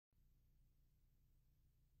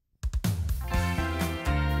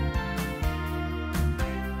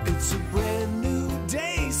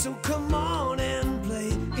So come on and play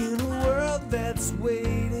in a world that's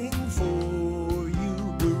waiting for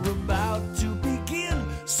you. We're about to begin,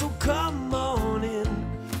 so come on in.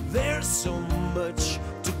 There's so much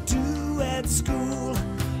to do at school,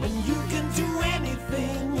 and you can do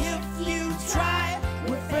anything if you try.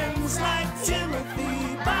 With friends like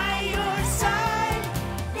Timothy by your side,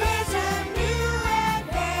 there's a new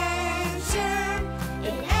adventure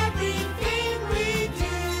in everything we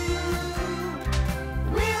do.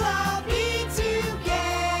 We'll all be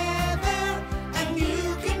together, and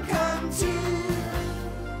you can come too.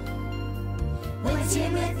 When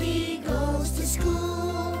Timothy goes to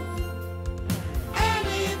school,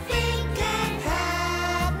 anything can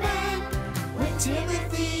happen. When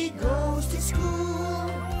Timothy goes to school.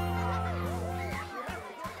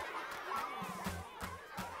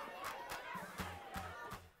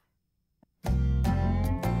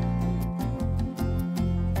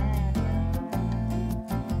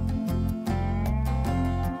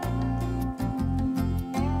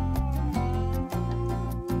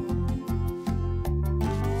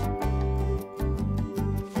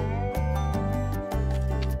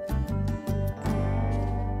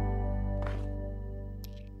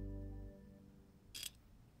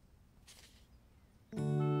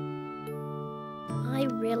 I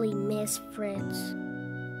really miss Fritz.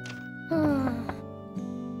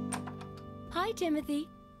 Hi, Timothy.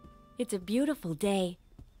 It's a beautiful day.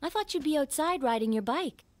 I thought you'd be outside riding your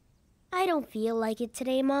bike. I don't feel like it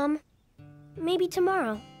today, Mom. Maybe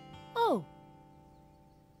tomorrow. Oh,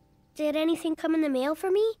 Did anything come in the mail for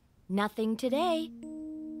me? nothing today.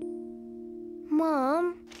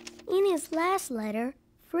 Mom, in his last letter,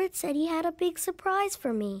 Fritz said he had a big surprise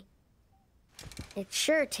for me. It's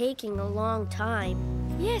sure taking a long time.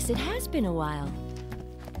 Yes, it has been a while.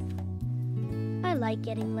 I like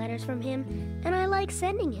getting letters from him, and I like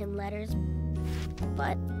sending him letters.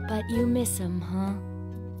 But But you miss him, huh?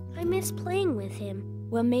 I miss playing with him,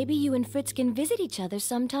 Well, maybe you and Fritz can visit each other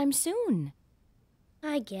sometime soon.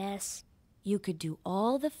 I guess. You could do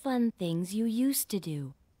all the fun things you used to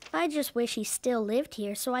do. I just wish he still lived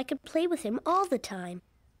here so I could play with him all the time.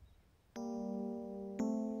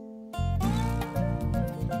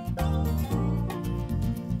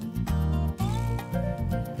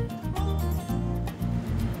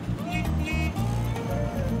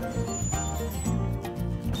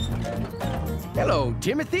 Hello,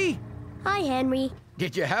 Timothy. Hi, Henry.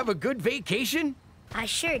 Did you have a good vacation? I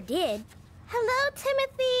sure did. Hello,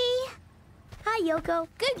 Timothy. Hi, Yoko.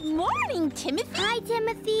 Good morning, Timothy. Hi,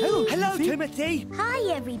 Timothy. Hello, Timothy.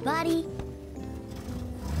 Hi, everybody.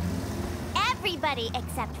 Everybody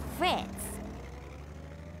except Fritz.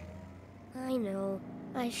 I know.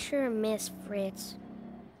 I sure miss Fritz.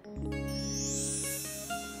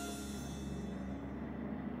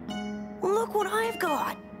 Look what I've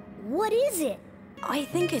got. What is it? I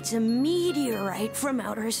think it's a meteorite from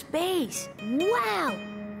outer space. Wow!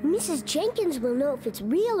 Mrs. Jenkins will know if it's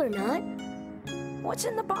real or not. What's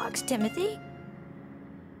in the box, Timothy?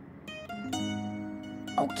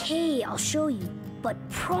 Okay, I'll show you. But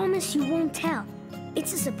promise you won't tell.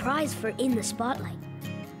 It's a surprise for In the Spotlight.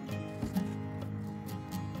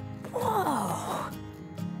 Whoa!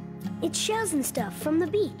 It's shells and stuff from the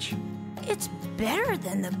beach. It's better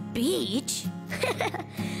than the beach.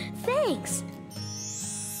 Thanks.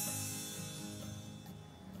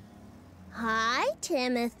 Hi,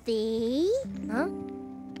 Timothy. Huh?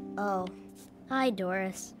 Oh. Hi,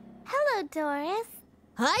 Doris. Hello, Doris.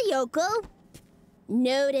 Hi, Yoko.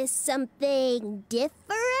 Notice something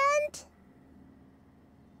different?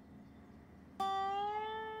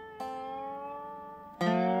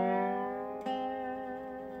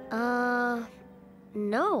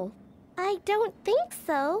 No. I don't think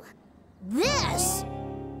so. This!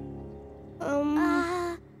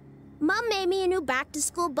 Mom made me a new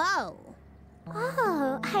back-to-school bow.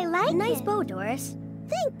 Oh, I like nice it. bow, Doris.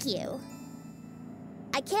 Thank you.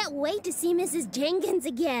 I can't wait to see Mrs. Jenkins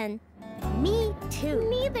again. Me too.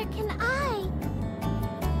 Neither can I.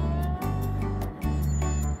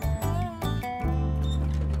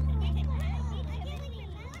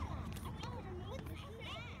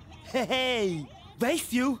 Hey,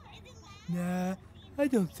 race you? Nah, I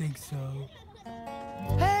don't think so.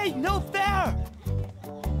 Hey, no fair!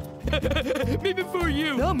 Me before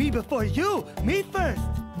you. No, me before you. Me first.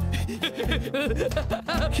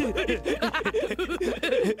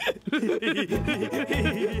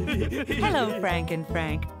 Hello, Frank and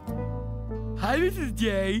Frank. Hi, Mrs.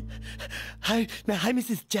 J. Hi,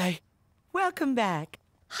 Mrs. J. Welcome back.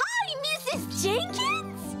 Hi, Mrs.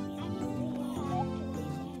 Jenkins!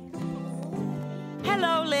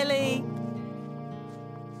 Hello, Lily.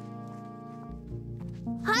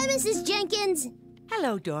 Hi, Mrs. Jenkins.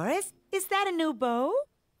 Hello, Doris. Is that a new bow?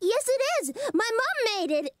 Yes, it is. My mom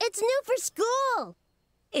made it. It's new for school.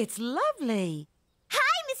 It's lovely.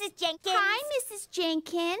 Hi, Mrs. Jenkins. Hi, Mrs.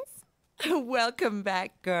 Jenkins. Welcome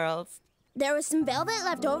back, girls. There was some velvet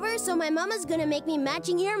left over, so my mama's gonna make me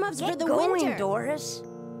matching earmuffs for the going, winter. Doris.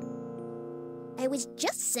 I was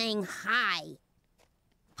just saying hi.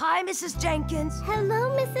 Hi, Mrs. Jenkins.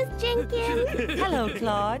 Hello, Mrs. Jenkins. Hello,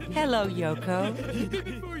 Claude. Hello, Yoko.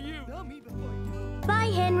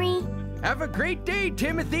 Bye, Henry. Have a great day,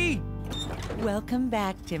 Timothy. Welcome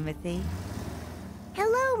back, Timothy.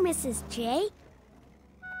 Hello, Mrs. J.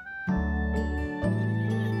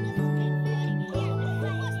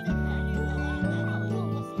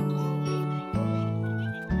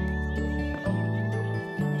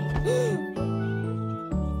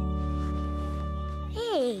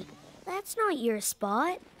 Hey, that's not your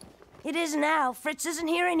spot. It is now. Fritz isn't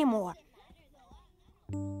here anymore.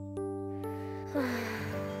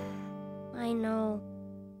 I know.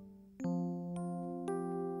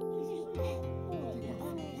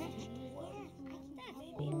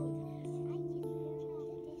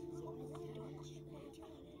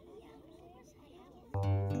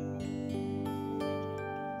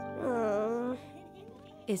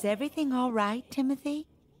 Is everything all right, Timothy?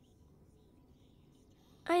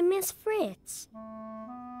 I miss Fritz.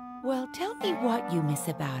 Well, tell me what you miss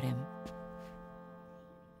about him.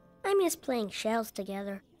 I miss playing shells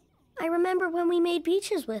together. I remember when we made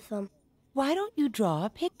beaches with them. Why don't you draw a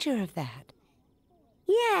picture of that?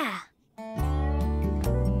 Yeah.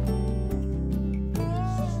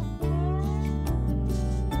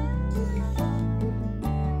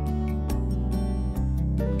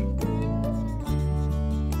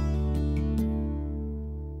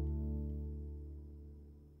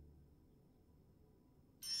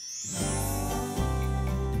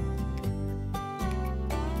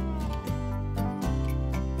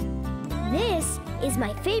 This is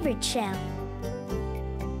my favorite shell.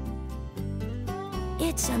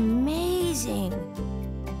 It's amazing.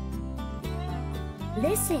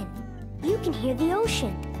 Listen, you can hear the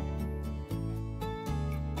ocean.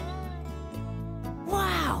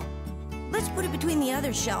 Wow. Let's put it between the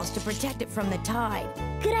other shells to protect it from the tide.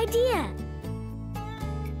 Good idea.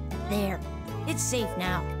 There. It's safe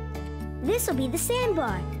now. This'll be the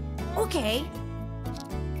sandbar. Okay.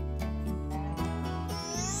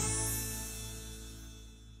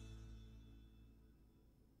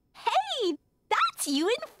 You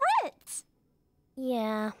and Fritz.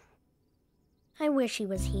 Yeah. I wish he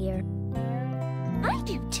was here. I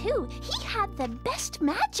do too. He had the best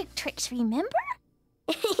magic tricks, remember?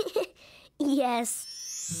 Yes.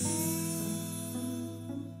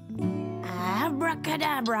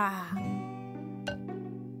 Abracadabra.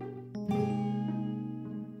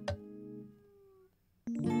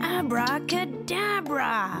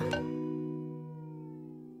 Abracadabra.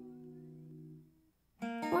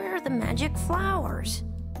 Where are the magic flowers?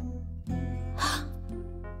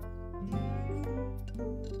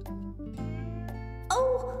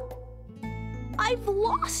 Oh, I've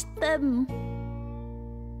lost them.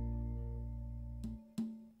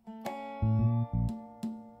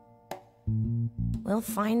 We'll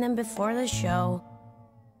find them before the show.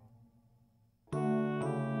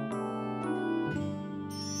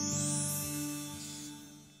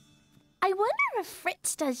 I wonder if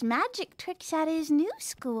Fritz does magic tricks at his new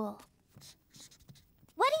school.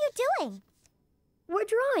 What are you doing? We're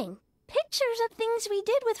drawing. Pictures of things we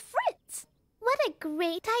did with Fritz. What a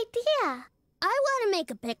great idea. I want to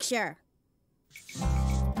make a picture.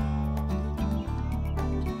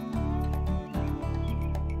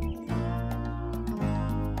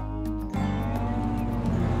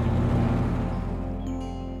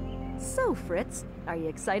 So, Fritz, are you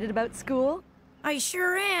excited about school? I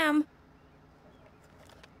sure am.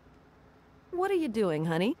 What are you doing,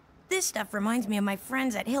 honey? This stuff reminds me of my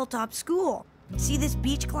friends at Hilltop School. See this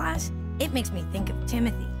beach class? It makes me think of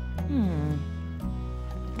Timothy.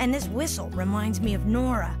 And this whistle reminds me of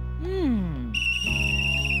Nora.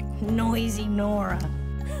 Noisy Nora.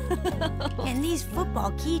 And these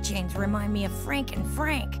football keychains remind me of Frank and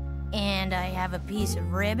Frank. And I have a piece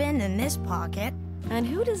of ribbon in this pocket. And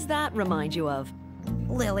who does that remind you of?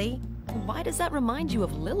 Lily. Why does that remind you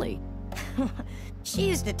of Lily? She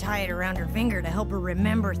used to tie it around her finger to help her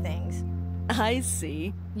remember things. I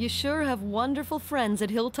see. You sure have wonderful friends at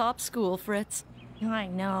Hilltop School, Fritz. I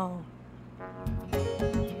know.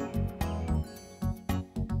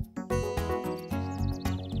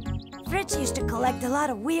 Fritz used to collect a lot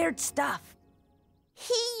of weird stuff.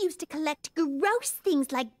 He used to collect gross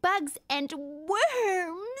things like bugs and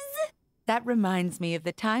worms. That reminds me of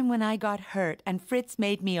the time when I got hurt and Fritz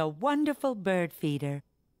made me a wonderful bird feeder.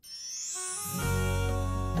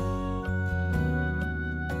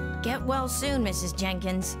 Get well soon, Mrs.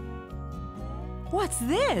 Jenkins. What's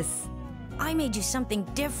this? I made you something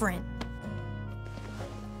different.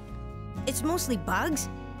 It's mostly bugs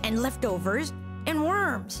and leftovers and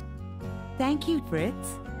worms. Thank you,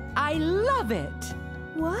 Fritz. I love it.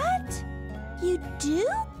 What? You do?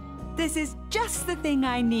 This is just the thing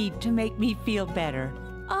I need to make me feel better.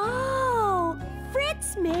 Oh,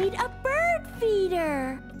 Fritz made a bird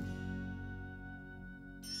feeder.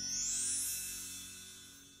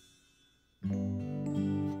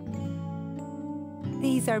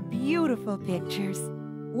 These are beautiful pictures.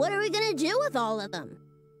 What are we gonna do with all of them?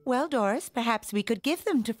 Well, Doris, perhaps we could give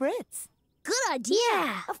them to Fritz. Good idea.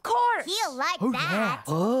 Yeah, Of course. He'll like Oh, that. yeah.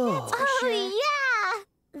 Oh. yeah.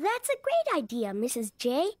 That's a great idea, Mrs.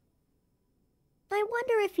 J. I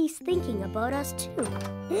wonder if he's thinking about us, too.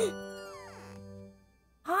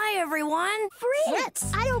 Hi, everyone.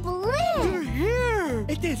 Fritz! I don't believe You're here!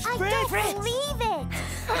 It is I Fritz! don't believe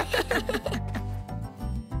it.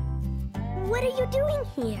 What are you doing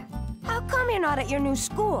here? How come you're not at your new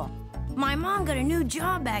school? My mom got a new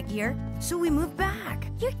job back here, so we moved back.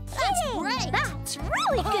 You're kidding! great. That's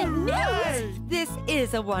really good news! This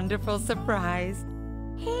is a wonderful surprise.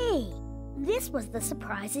 Hey, this was the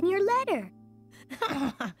surprise in your letter.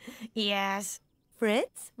 Yes.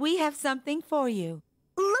 Fritz, we have something for you.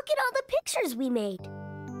 Look at all the pictures we made.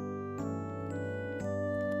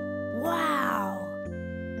 Wow.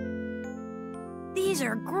 These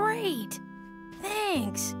are great.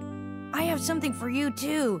 Thanks. I have something for you,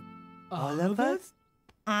 too. All of us?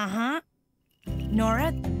 Uh-huh.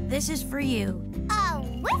 Nora, this is for you. A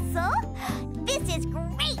whistle? This is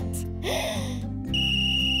great.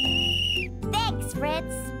 Thanks,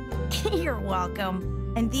 Fritz. You're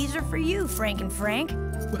welcome. And these are for you, Frank and Frank.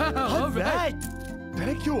 Wow, all right.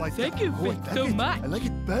 Thank you. Thank you so much. I like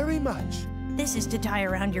it very much. This is to tie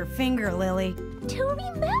around your finger, Lily. To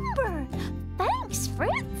remember. Thanks,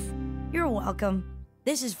 Fritz. You're welcome.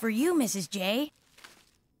 This is for you, Mrs. J.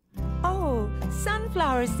 Oh,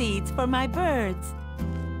 sunflower seeds for my birds.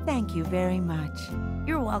 Thank you very much.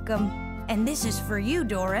 You're welcome. And this is for you,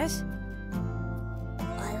 Doris.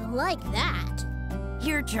 I like that.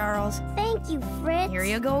 Here, Charles. Thank you, Fritz. Here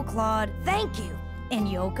you go, Claude. Thank you. And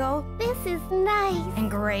Yoko. This is nice. And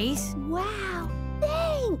Grace. Wow,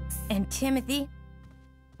 thanks. And Timothy.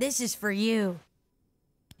 This is for you.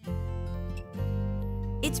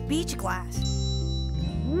 It's beach glass.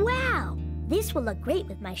 Wow, this will look great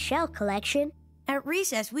with my shell collection. At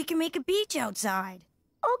recess, we can make a beach outside.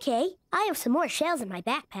 Okay, I have some more shells in my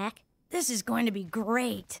backpack. This is going to be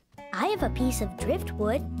great. I have a piece of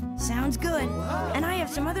driftwood. Sounds good. And I have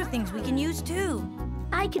some other things we can use, too.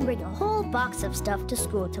 I can bring a whole box of stuff to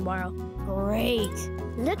school tomorrow. Great.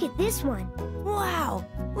 Look at this one. Wow,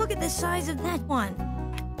 look at the size of that one.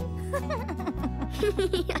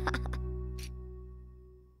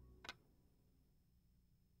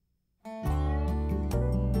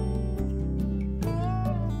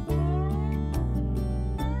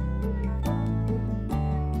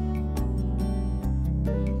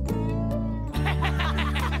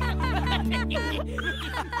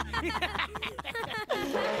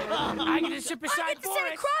 I'm gonna sit beside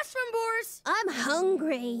Boris. across from Boris. I'm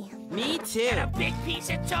hungry. Me too. And a big piece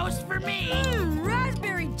of toast for me.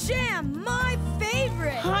 Raspberry jam, my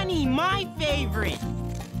favorite. Honey, my favorite.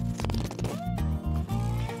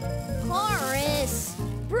 Boris.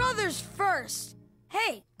 Brothers first.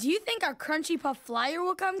 Hey, do you think our Crunchy Puff flyer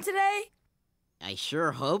will come today? I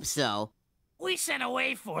sure hope so. We sent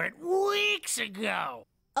away for it weeks ago.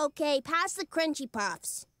 Okay, pass the Crunchy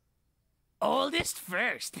Puffs. Oldest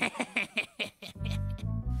first.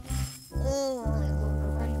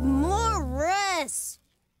 Morris.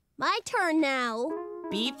 My turn now.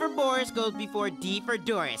 B for Boris goes before D for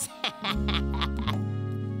Doris.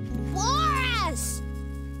 Boris!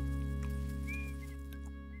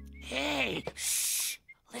 Hey, shh.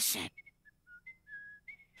 Listen.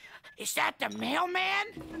 Is that the mailman?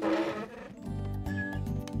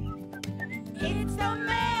 It's the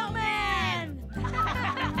mailman!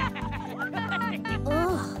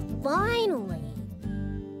 Ugh, finally.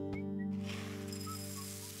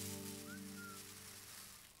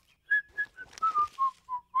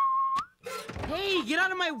 Hey, get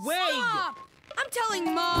out of my way! Stop! I'm telling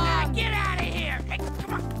Mom. Ah, get out of here! Hey,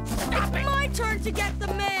 come on, stop it! My turn to get the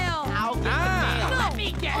mail. I'll get the mail. Let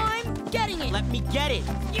me get it! I'm getting it. Let me get it.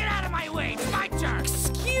 Get out of my way! It's my turn!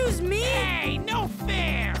 Excuse me. Hey, no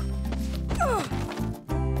fair!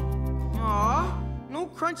 Aw, no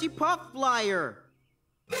Crunchy Puff flyer.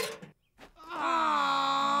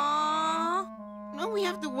 Well, we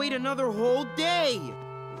have to wait another whole day.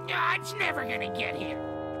 It's never gonna get here.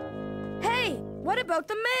 Hey, what about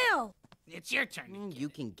the mail? It's your turn. You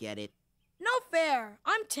can get it. No fair.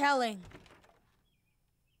 I'm telling.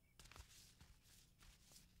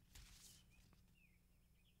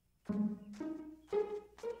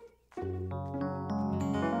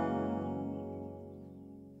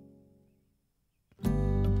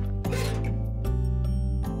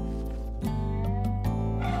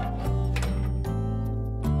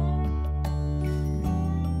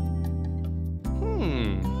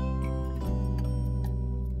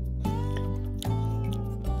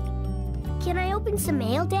 Can I open some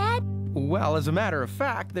mail, Dad? Well, as a matter of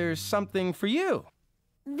fact, there's something for you.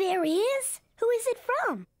 There is? Who is it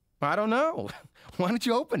from? I don't know. Why don't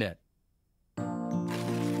you open it?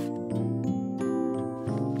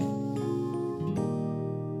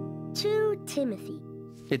 To Timothy.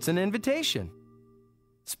 It's an invitation.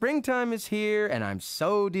 Springtime is here, and I'm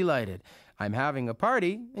so delighted. I'm having a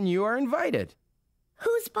party, and you are invited.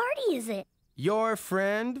 Whose party is it? Your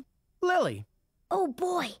friend, Lily. Oh,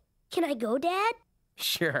 boy. Can I go, Dad?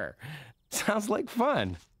 Sure. Sounds like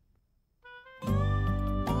fun.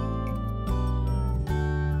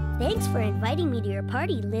 Thanks for inviting me to your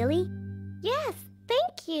party, Lily. Yes,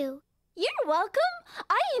 thank you. You're welcome.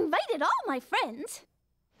 I invited all my friends.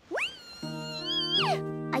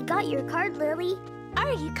 I got your card, Lily.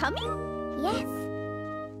 Are you coming? Yes.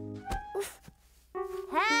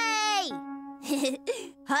 Hey!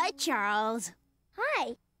 Hi, Charles.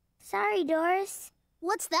 Hi. Sorry, Doris.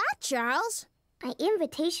 What's that, Charles? My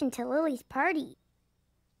invitation to Lily's party.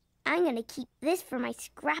 I'm gonna keep this for my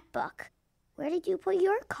scrapbook. Where did you put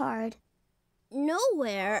your card?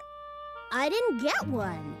 Nowhere. I didn't get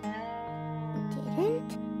one.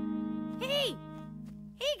 Didn't? Hey!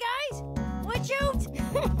 Hey, guys! Watch out!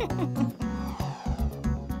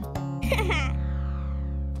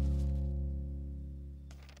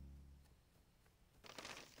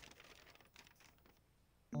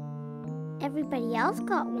 Everybody else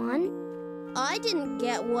got one. I didn't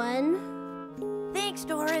get one. Thanks,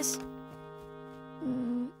 Doris.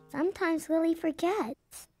 Sometimes Lily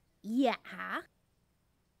forgets. Yeah?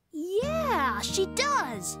 Yeah, she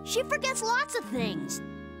does. She forgets lots of things.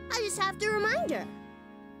 I just have to remind her.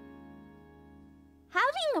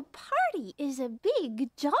 Having a party is a big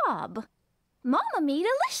job. Mama made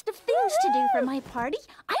a list of things to do for my party.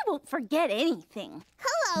 I won't forget anything.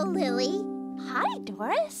 Hello, Lily. Hi,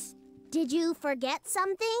 Doris. Did you forget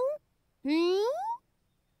something?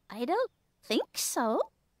 I don't think so.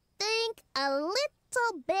 Think a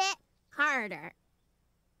little bit harder.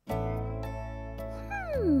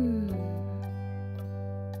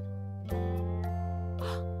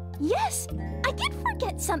 Yes, I did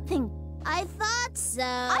forget something. I thought so.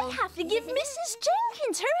 I have to give Mrs.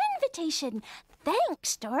 Jenkins her invitation.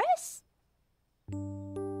 Thanks, Doris.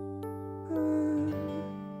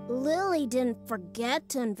 Lily didn't forget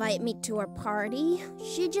to invite me to her party.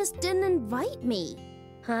 She just didn't invite me.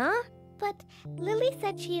 Huh? But Lily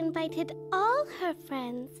said she invited all her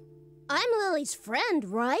friends. I'm Lily's friend,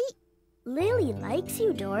 right? Lily likes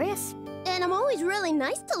you, Doris. And I'm always really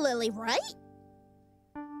nice to Lily, right?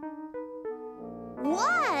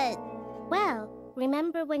 What? Well,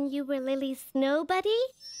 remember when you were Lily's snow buddy?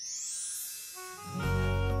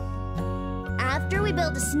 After we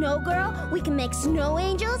build a snow girl, we can make snow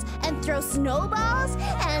angels and throw snowballs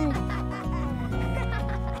and...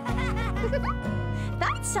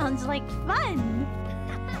 That sounds like fun.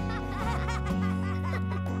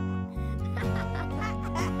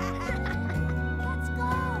 Let's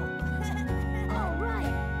go. All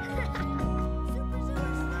right.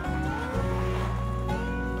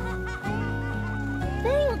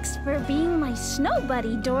 Thanks for being my snow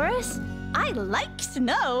buddy, Doris. I like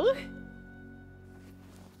snow.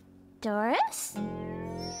 Doris?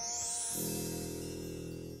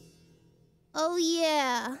 Oh,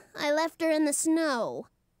 yeah. I left her in the snow.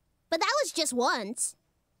 But that was just once.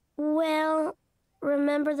 Well,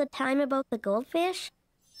 remember the time about the goldfish?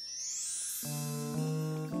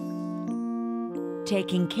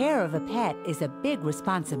 Taking care of a pet is a big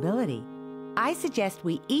responsibility. I suggest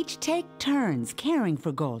we each take turns caring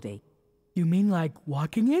for Goldie. You mean like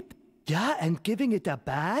walking it? Yeah, and giving it a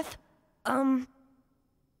bath?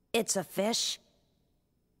 It's a fish.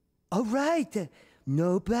 All right,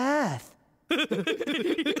 no bath.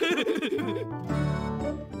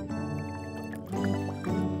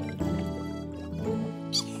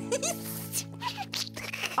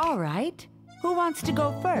 All right. Who wants to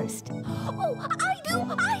go first? Oh,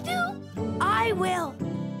 I do! I will.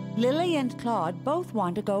 Lily and Claude both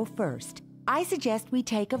want to go first. I suggest we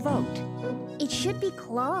take a vote. It should be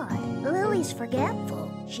Claude. Lily's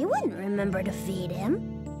forgetful. She wouldn't remember to feed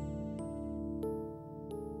him.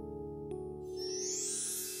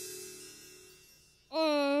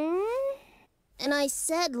 And I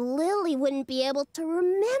said Lily wouldn't be able to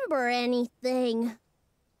remember anything.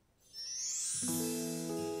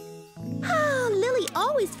 Lily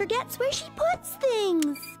always forgets where she puts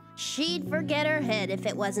things. She'd forget her head if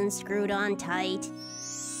it wasn't screwed on tight.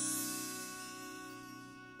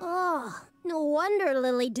 Oh, no wonder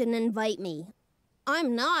Lily didn't invite me.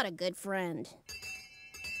 I'm not a good friend.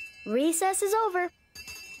 Recess is over.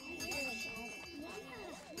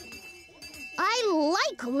 I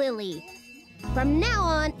like Lily. From now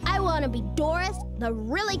on, I want to be Doris, the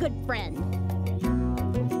really good friend.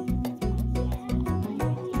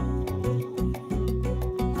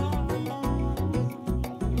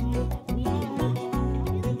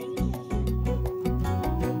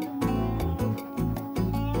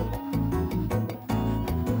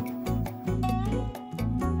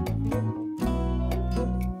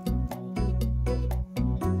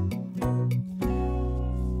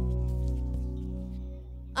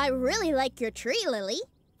 I really like your tree, Lily.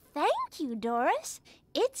 Thank you, Doris.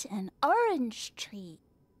 It's an orange tree.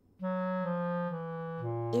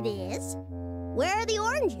 It is? Where are the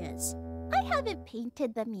oranges? I haven't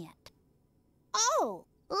painted them yet. Oh,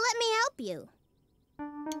 let me help you.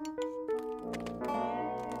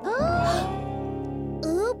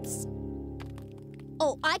 Oops.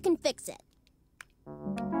 Oh, I can fix it.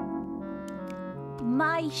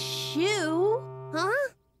 My shoe? Huh?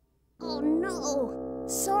 Oh, no.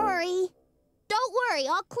 Sorry. Don't worry,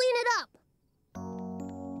 I'll clean it up.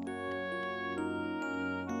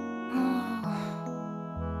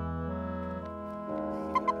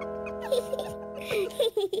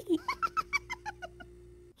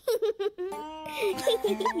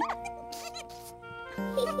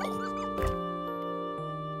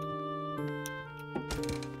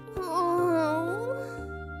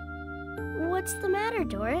 What's the matter,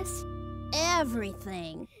 Doris?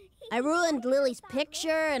 Everything. I ruined Lily's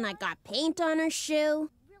picture and I got paint on her shoe.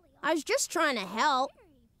 I was just trying to help.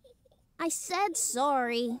 I said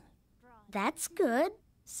sorry. That's good,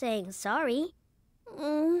 saying sorry.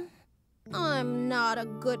 I'm not a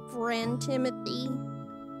good friend, Timothy.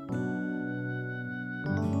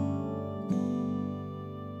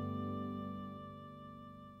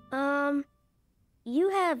 You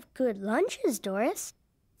have good lunches, Doris.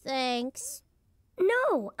 Thanks.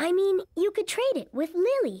 No, I mean, you could trade it with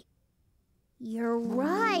Lily. You're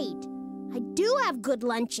right. I do have good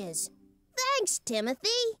lunches. Thanks, Timothy.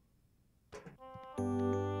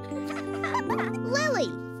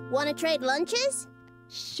 Lily, want to trade lunches?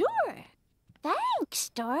 Sure. Thanks,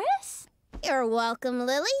 Doris. You're welcome,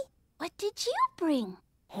 Lily. What did you bring?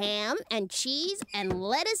 Ham and cheese and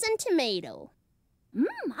lettuce and tomato.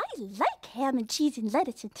 I like ham and cheese and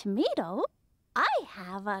lettuce and tomato. I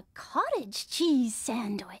have a cottage cheese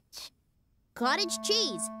sandwich. Cottage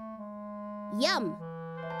cheese. Yum.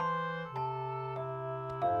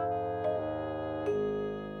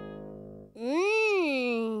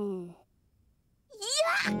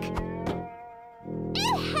 Yuck!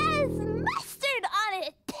 It has mustard on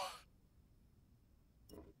it.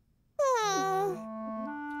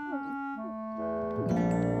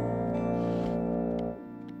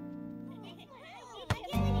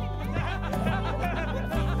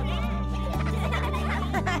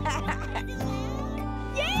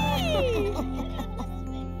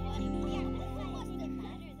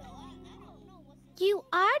 You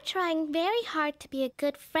are trying very hard to be a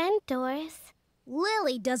good friend, Doris.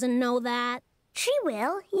 Lily doesn't know that. She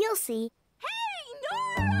will. You'll see. Hey,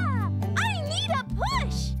 Nora! I need a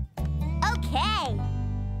push! Okay.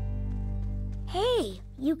 Hey,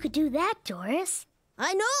 you could do that, Doris.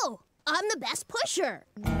 I know. I'm the best pusher.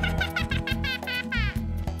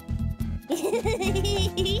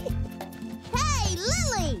 Hey,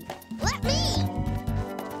 Lily! Let me!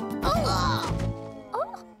 Oh!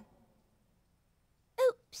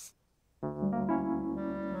 Oops.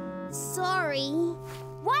 Sorry.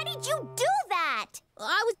 Why did you do that?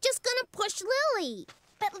 I was just gonna push Lily.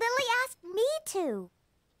 But Lily asked me to.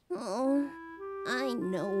 Oh, I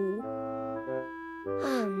know.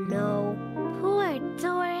 Oh, no. Poor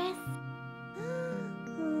Doris.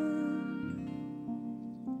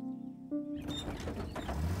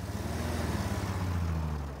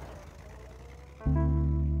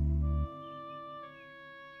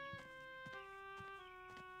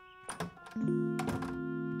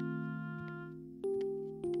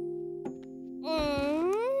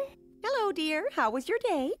 Hello, dear. How was your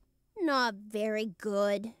day? Not very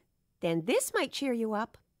good. Then this might cheer you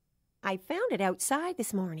up. I found it outside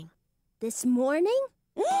this morning. This morning?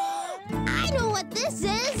 I know what this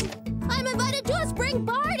is! I'm invited to a spring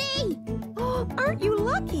party! Oh, aren't you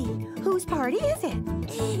lucky? Whose party is it?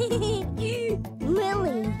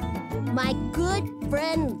 Lily. My good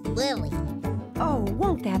friend Lily. Oh,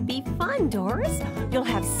 won't that be fun, Doris? You'll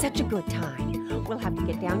have such a good time. We'll have to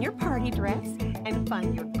get down your party dress and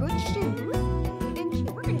find your good shoes